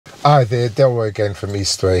Hi there, Delroy again from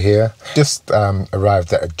Eastway here. Just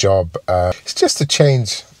arrived at a job. It's just to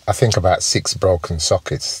change, I think, about 6 broken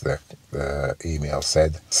sockets, the email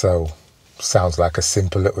said. So, sounds like a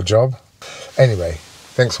simple little job. Anyway,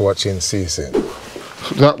 thanks for watching. See you soon.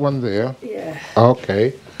 That one there? Yeah.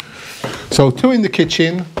 Okay. So 2 in the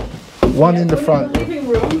kitchen, 1 in the front. In the living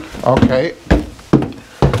room. Okay.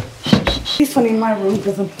 This one in my room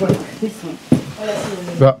doesn't work. This one.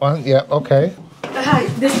 That one, yeah, okay. Hi,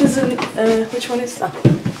 this isn't. Which one is that?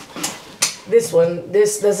 This one.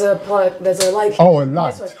 There's a light. Oh, a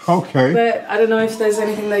light. Okay. But I don't know if there's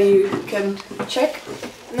anything that you can check.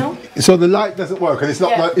 No. So the light doesn't work, and it's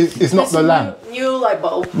not it's not the lamp. New light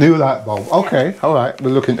bulb. New light bulb. Okay. All right.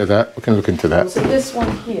 We'll look into that. We can look into that. So this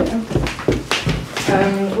one here.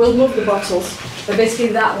 We'll move the bottles. But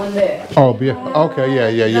basically that one there. Oh, okay.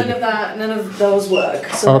 Yeah. None of those work.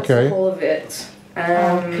 So okay. That's all of it.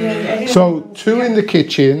 So 2 in the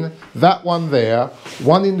kitchen, that one there,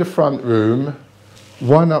 1 in the front room,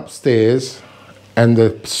 1 upstairs, and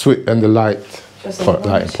the switch and the lighting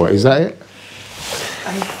point. Is that it?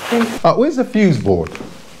 I think. Where's the fuse board?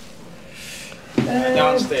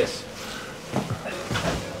 Downstairs.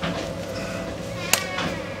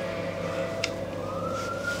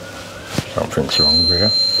 Something's wrong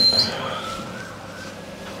there.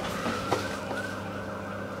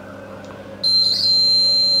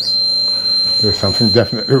 There's something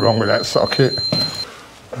definitely wrong with that socket.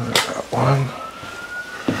 That one.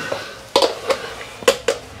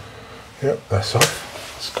 Yep, that's off.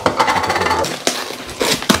 Let's go.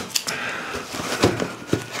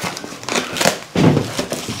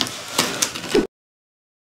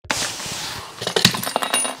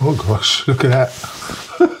 Oh gosh, look at that.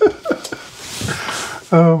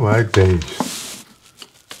 Oh my days.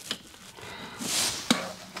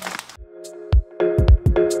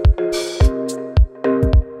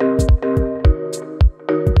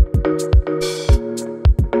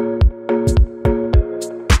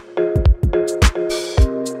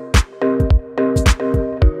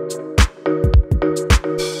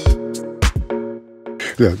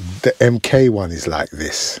 Look, the MK one is like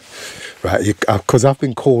this, right? Because I've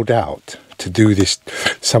been called out to do this.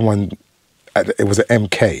 Someone, it was an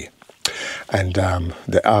MK, and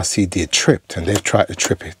the RCD had tripped, and they've tried to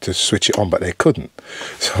trip it to switch it on, but they couldn't.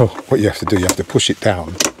 So what you have to do, you have to push it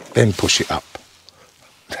down, then push it up.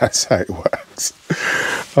 That's how it works.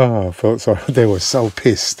 Oh, I felt sorry. They were so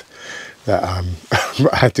pissed that I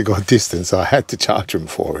had to go a distance, so I had to charge them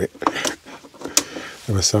for it.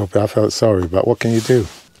 It was so bad. I felt sorry, but what can you do?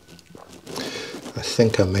 I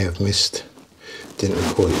think I may have didn't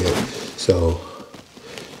record yet. So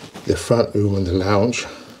the front room and the lounge,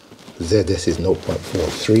 ZS is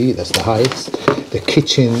 0.43, that's the highest. The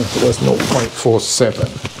kitchen was 0.47.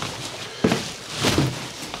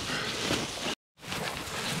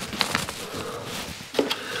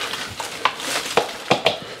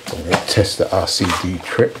 I'm going to test the RCD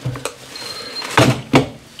trip.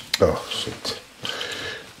 Oh shit.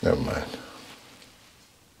 Never mind.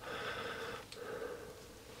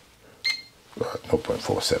 Right,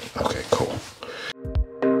 0.47. Okay, cool.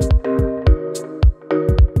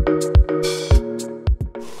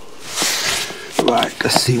 Right,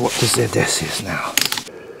 let's see what the ZS is now.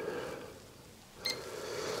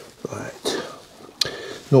 Right,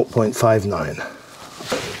 0.59.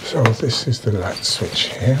 So this is the light switch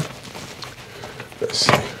here. Let's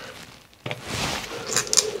see.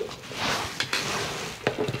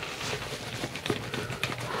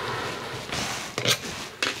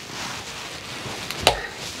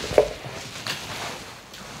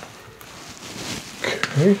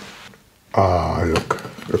 Ah,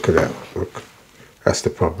 look at that, look. That's the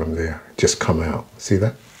problem there, just come out. See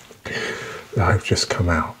that? Live just come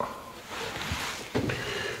out.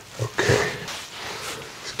 Okay.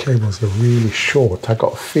 These cables are really short. I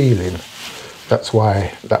got a feeling that's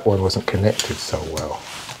why that one wasn't connected so well.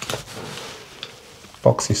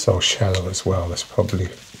 Box is so shallow as well. That's probably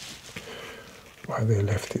why they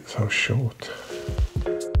left it so short.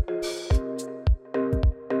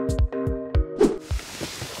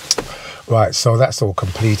 Right, so that's all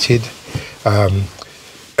completed.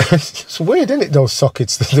 It's weird, isn't it, those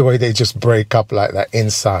sockets, the way they just break up like that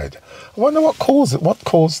inside. I wonder what caused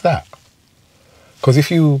that. Because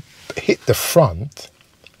if you hit the front,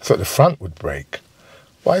 I thought the front would break.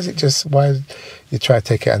 Why you try to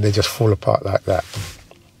take it and they just fall apart like that?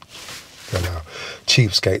 You know,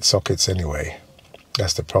 cheapskate sockets anyway.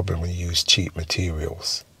 That's the problem when you use cheap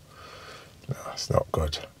materials. No, it's not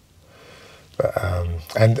good. But,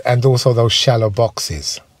 and also those shallow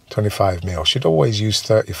boxes, 25mm, should always use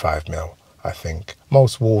 35mm, I think.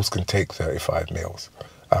 Most walls can take 35mm.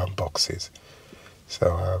 boxes.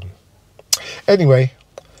 So anyway,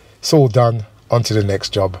 it's all done. On to the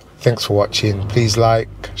next job. Thanks for watching. Please like,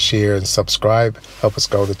 share and subscribe. Help us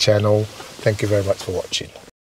grow the channel. Thank you very much for watching.